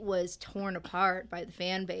it was torn apart by the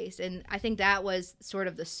fan base. And I think that was sort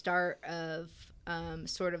of the start of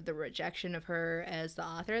sort of the rejection of her as the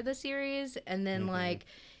author of the series. And then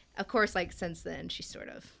of course, since then she sort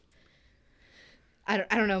of, I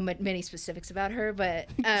don't know many specifics about her, but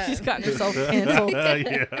she's gotten herself canceled.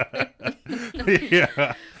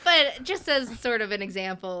 Yeah. But just as sort of an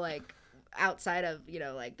example, outside of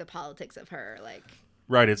the politics of her,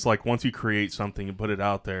 right. It's once you create something and put it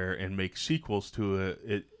out there and make sequels to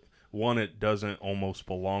it, it doesn't almost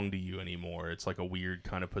belong to you anymore. It's like a weird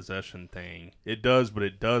kind of possession thing. It does, but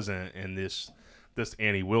it doesn't. And this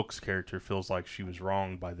Annie Wilkes character feels like she was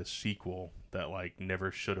wronged by the sequel that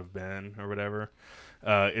never should have been or whatever.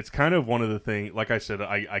 It's kind of one of the things, like I said,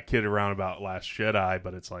 I kid around about Last Jedi,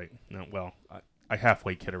 but it's I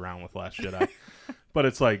halfway kid around with Last Jedi. But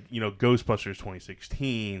it's Ghostbusters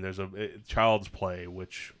 2016, there's a Child's Play,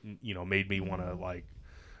 which, made me want to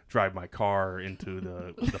drive my car into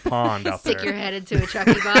the pond out there. Stick your head into a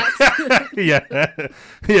Chucky box.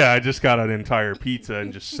 Yeah, I just got an entire pizza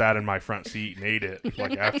and just sat in my front seat and ate it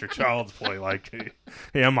after Child's Play.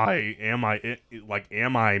 Am I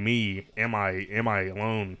me? Am I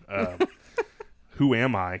alone? Who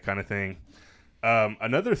am I? Kind of thing.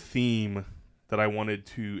 Another theme that I wanted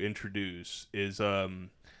to introduce is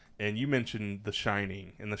and you mentioned The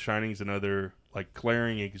Shining, and The Shining is another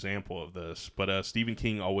glaring example of this. But Stephen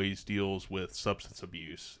King always deals with substance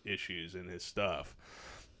abuse issues in his stuff.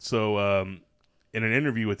 So in an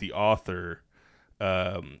interview with the author,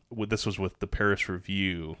 this was with the Paris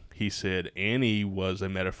Review, he said, "Annie was a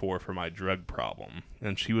metaphor for my drug problem,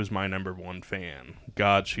 and she was my number one fan.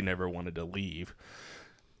 God, she never wanted to leave."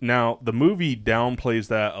 Now, the movie downplays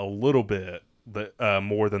that a little bit,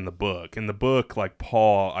 more than the book. In the book,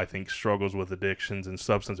 Paul, I think, struggles with addictions and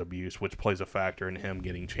substance abuse, which plays a factor in him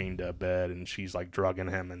getting chained to a bed, and she's drugging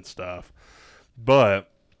him and stuff. But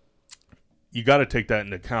you got to take that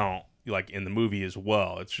into account, in the movie as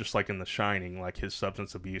well. It's just in The Shining, his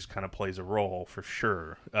substance abuse kind of plays a role for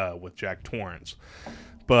sure with Jack Torrance.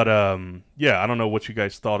 But yeah, I don't know what you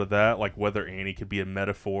guys thought of that, whether Annie could be a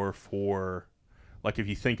metaphor for, if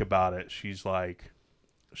you think about it, she's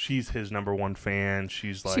she's his number one fan.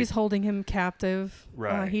 She's like, she's holding him captive.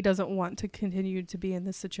 Right. He doesn't want to continue to be in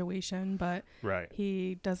this situation, but right.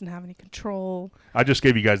 he doesn't have any control. I just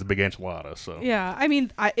gave you guys the big enchilada, so Yeah, I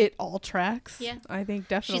mean, it all tracks. Yeah. I think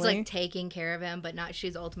definitely. She's like taking care of him, but not.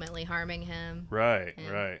 She's ultimately harming him. right, Yeah.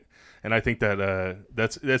 right. And I think that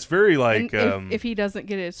that's very like and if he doesn't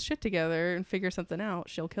get his shit together and figure something out,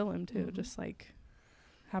 she'll kill him too. Just like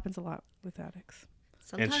happens a lot with addicts.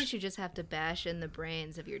 Sometimes you just have to bash in the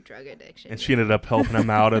brains of your drug addiction. and she ended up helping him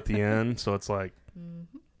out at the end, so it's like.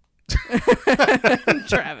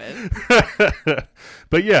 Travis.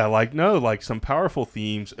 But yeah, like no, like some powerful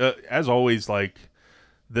themes. As always, like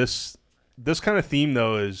this kind of theme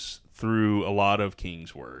though is through a lot of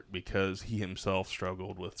King's work because he himself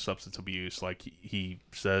struggled with substance abuse. Like he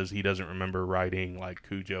says he doesn't remember writing like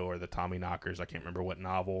Cujo or the Tommyknockers. I can't remember what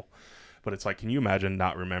novel, but it's like, can you imagine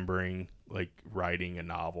not remembering like writing a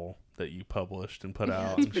novel that you published and put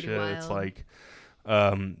out and pretty shit? It's wild.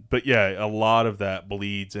 like, but yeah, a lot of that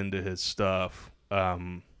bleeds into his stuff.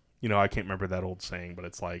 You know, I can't remember that old saying, but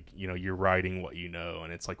it's like, you know, you're writing what you know,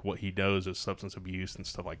 and it's like what he knows is substance abuse and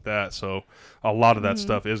stuff like that. So a lot of that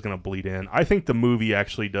stuff is going to bleed in. I think the movie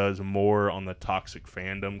actually does more on the toxic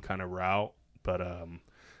fandom kind of route, but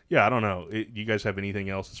yeah, I don't know. You guys have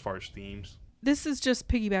anything else as far as themes? This is just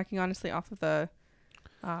piggybacking honestly off of the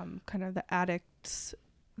kind of the addicts,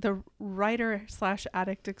 the writer /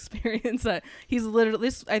 addict experience that he's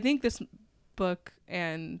literally. I think this book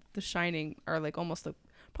and The Shining are like almost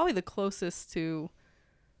probably the closest to,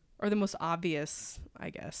 or the most obvious, I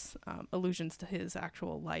guess, allusions to his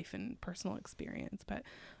actual life and personal experience. But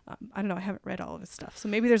I don't know. I haven't read all of his stuff, so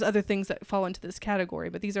maybe there's other things that fall into this category.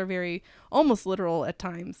 But these are very almost literal at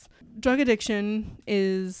times. Drug addiction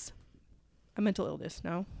is a mental illness.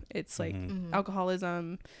 No, it's like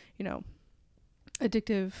alcoholism, you know,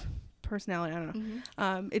 addictive personality. I don't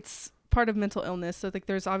know. It's part of mental illness. So like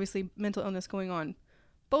there's obviously mental illness going on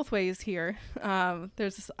both ways here.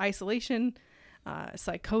 There's this isolation,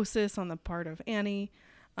 psychosis on the part of Annie.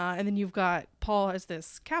 And then you've got Paul as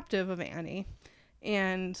this captive of Annie.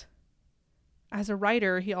 And as a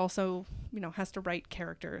writer, he also, you know, has to write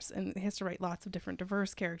characters, and he has to write lots of different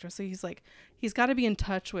diverse characters. So he's got to be in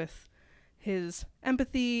touch with his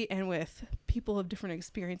empathy and with people of different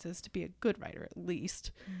experiences to be a good writer, at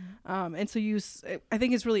least. And so I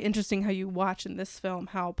think it's really interesting how you watch in this film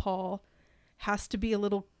how Paul has to be a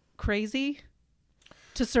little crazy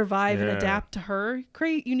to survive and adapt to her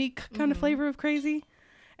unique kind of flavor of crazy.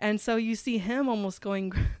 And so you see him almost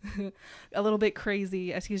going a little bit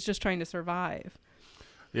crazy as he's just trying to survive.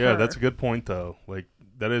 Yeah, that's a good point, though. Like,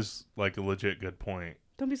 that is, like, a legit good point.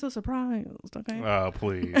 Don't be so surprised, okay? Oh,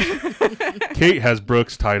 please. Kate has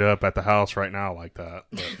Brooks tied up at the house right now like that.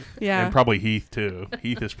 But, Yeah. And probably Heath, too.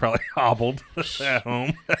 Heath is probably hobbled at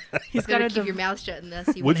home. He's Better got to keep your mouth shut in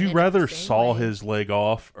this. Would you rather saw his leg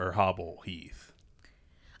off or hobble Heath?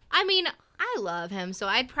 I mean, I love him, so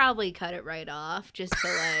I'd probably cut it right off just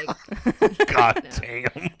to like. God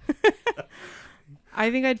damn.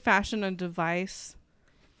 I think I'd fashion a device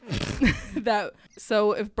that,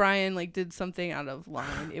 so if Brian like did something out of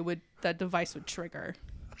line, that device would trigger.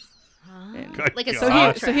 And Good Like a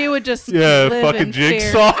God. so he would just Yeah, live fucking in fear.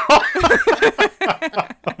 Jigsaw.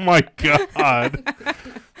 Oh my God.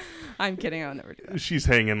 I'm kidding. I would never do that. She's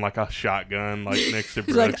hanging like a shotgun, like next to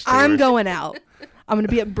He's Brooks. like, I'm going out. I'm going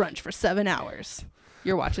to be at brunch for 7 hours.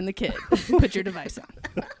 You're watching the kid. Put your device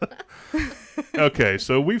on. Okay,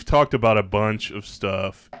 so we've talked about a bunch of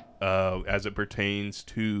stuff as it pertains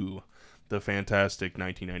to the fantastic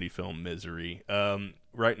 1990 film Misery.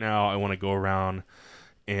 Right now, I want to go around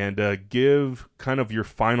and give kind of your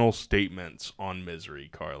final statements on Misery,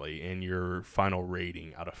 Carly, and your final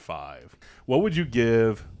rating out of 5. What would you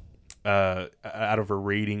give out of a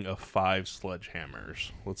rating of 5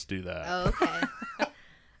 sledgehammers? Let's do that. Oh, okay.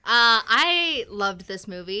 I loved this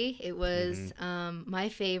movie. It was my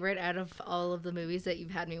favorite out of all of the movies that you've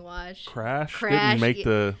had me watch. Crash Crash, didn't make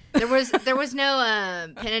the... There was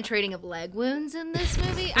no penetrating of leg wounds in this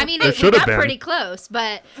movie. I mean, There it should have got been. pretty close,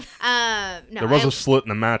 but no. There was a slit in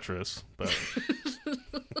the mattress, but...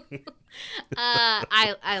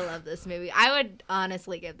 I love this movie. I would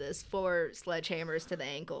honestly give this 4 sledgehammers to the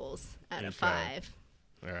ankles out of 5.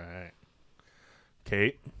 All right.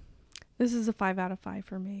 Kate? This is a 5 out of 5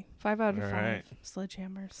 for me. 5 out of 5 Alright.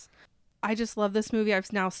 sledgehammers. I just love this movie.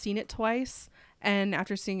 I've now seen it twice, and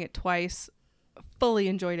after seeing it twice, fully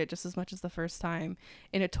enjoyed it just as much as the first time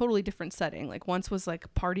in a totally different setting. Like once was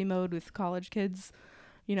like party mode with college kids,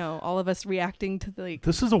 you know, all of us reacting to the like.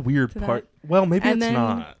 This is a weird to part. that. Well, maybe And it's then-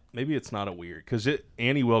 not. Maybe it's not a weird because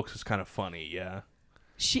Annie Wilkes is kind of funny. Yeah.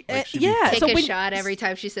 She, Like, she'd be yeah. Take so a when, shot every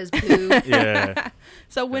time she says poo. Yeah.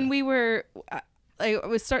 So when we were,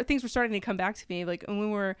 things were starting to come back to me. Like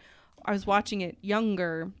when I was watching it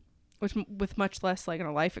younger, which with much less like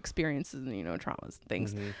life experiences and traumas and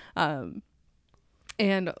things,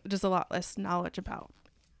 and just a lot less knowledge about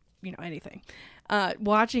anything.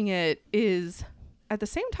 Watching it is at the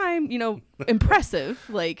same time impressive.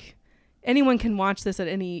 Like anyone can watch this at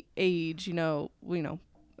any age.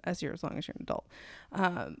 As long as you're an adult,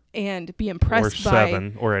 and be impressed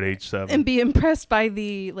or at age 7, and be impressed by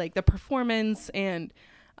the performance and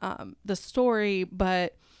the story.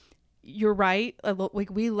 But you're right, like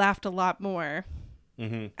we laughed a lot more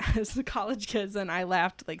as the college kids than I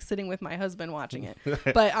laughed like sitting with my husband watching it.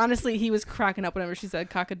 But honestly, he was cracking up whenever she said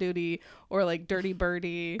cockadoodie or like dirty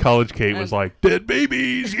birdie. College Kate was like, dead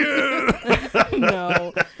babies, yeah.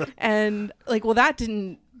 No. And like, well,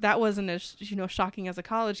 that wasn't as shocking as a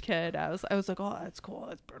college kid. I was like, oh, that's cool,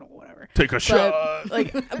 that's brutal, whatever. Take a shot.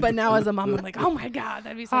 But now as a mom, I'm like, oh my god,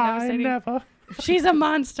 that'd be so devastating. Never. She's a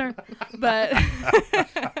monster. But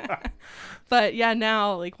but yeah,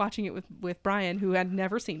 now like watching it with Brian, who had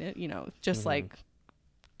never seen it, just like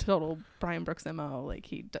total Brian Brooks MO, like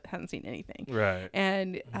he hadn't seen anything, right?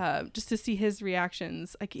 And just to see his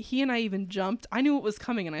reactions, like he and I even jumped. I knew it was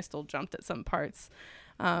coming, and I still jumped at some parts,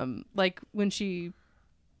 like when she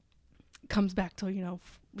comes back to you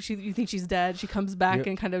think she's dead, she comes back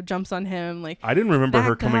and kind of jumps on him. Like I didn't remember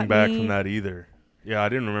her coming back me. from that either. Yeah, I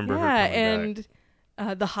didn't remember her coming back.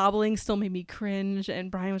 The hobbling still made me cringe, and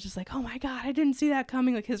Brian was just like, oh my god, I didn't see that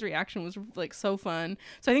coming. Like his reaction was like so fun.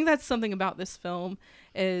 So I think that's something about this film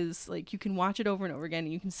is like you can watch it over and over again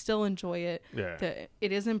and you can still enjoy it. Yeah.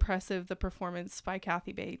 It is impressive, the performance by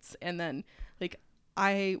Kathy Bates, and then like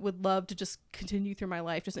I would love to just continue through my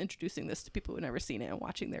life just introducing this to people who've never seen it and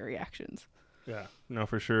watching their reactions. Yeah, no,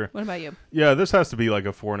 for sure. What about you? Yeah, this has to be like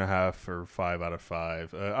a 4.5 or 5 out of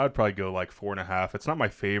 5. I'd probably go like 4.5. It's not my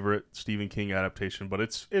favorite Stephen King adaptation, but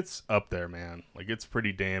it's up there, man. Like it's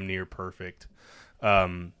pretty damn near perfect.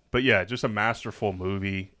 But yeah, just a masterful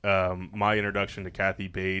movie. My introduction to Kathy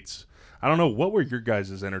Bates. I don't know, what were your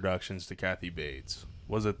guys' introductions to Kathy Bates?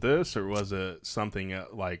 Was it this or was it something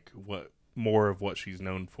like what more of what she's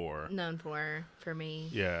known for? Known for me.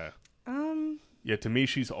 Yeah. Yeah, to me,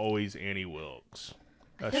 she's always Annie Wilkes.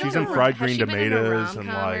 She's in Fried Green Tomatoes and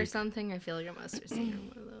like or something. I feel like I must have seen her in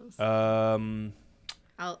one of those.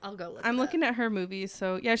 I'll go look. I'm looking at her movies.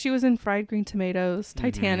 So yeah, she was in Fried Green Tomatoes,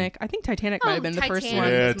 Titanic. I think Titanic might have been the first one.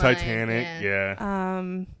 Yeah, Titanic.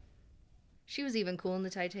 Yeah. She was even cool in the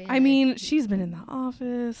Titanic. I mean, she's been in The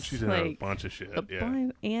Office. She's in like, a bunch of shit.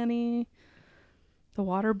 Annie. The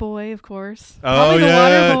Water Boy, of course. Oh, Probably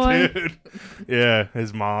yeah, the Water Boy. dude. Yeah,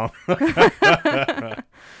 his mom. But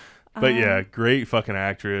yeah, great fucking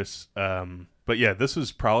actress. But yeah, this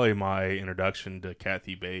was probably my introduction to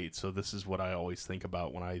Kathy Bates, so this is what I always think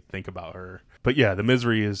about when I think about her. But yeah, The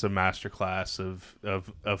Misery is a masterclass of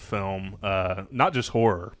film, not just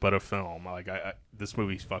horror, but of film. Like this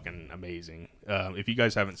movie's fucking amazing. If you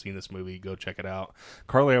guys haven't seen this movie, go check it out.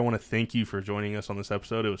 Carly, I want to thank you for joining us on this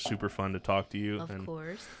episode. It was super fun to talk to you. Of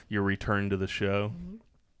course. Your return to the show. Mm-hmm.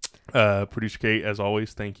 Producer Kate, as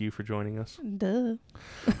always, thank you for joining us. Duh.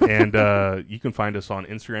 And you can find us on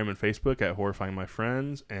Instagram and Facebook at Horrifying My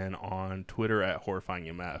Friends and on Twitter at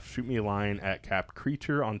HorrifyingMF. Shoot me a line at Capped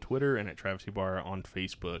Creature on Twitter and at Travis Bar on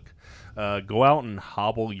Facebook. Go out and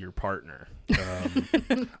hobble your partner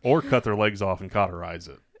or cut their legs off and cauterize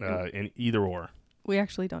it. In either or. We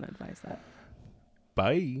actually don't advise that.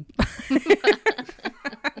 Bye.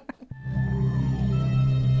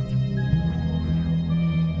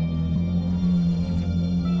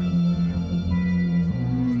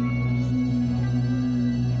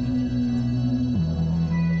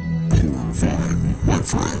 Horrifying My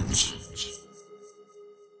Friends.